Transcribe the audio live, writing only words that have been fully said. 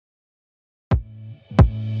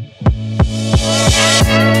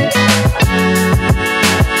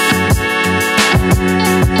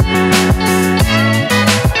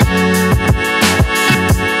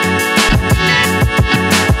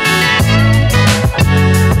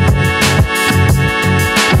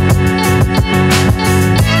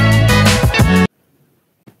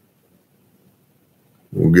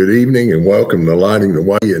good evening and welcome to Lighting the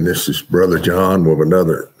Way. And this is Brother John with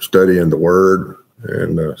another study in the Word.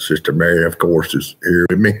 And Sister Mary, of course, is here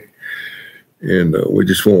with me. And we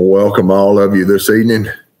just want to welcome all of you this evening.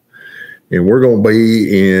 And we're going to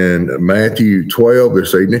be in Matthew 12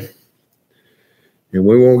 this evening. And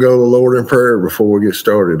we want to go to the Lord in prayer before we get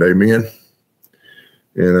started. Amen.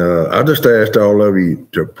 And I just asked all of you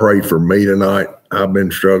to pray for me tonight. I've been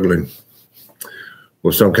struggling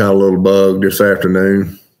with some kind of little bug this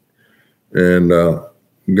afternoon. And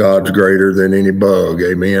God's greater than any bug.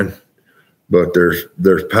 Amen. But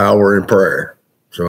there's power in prayer.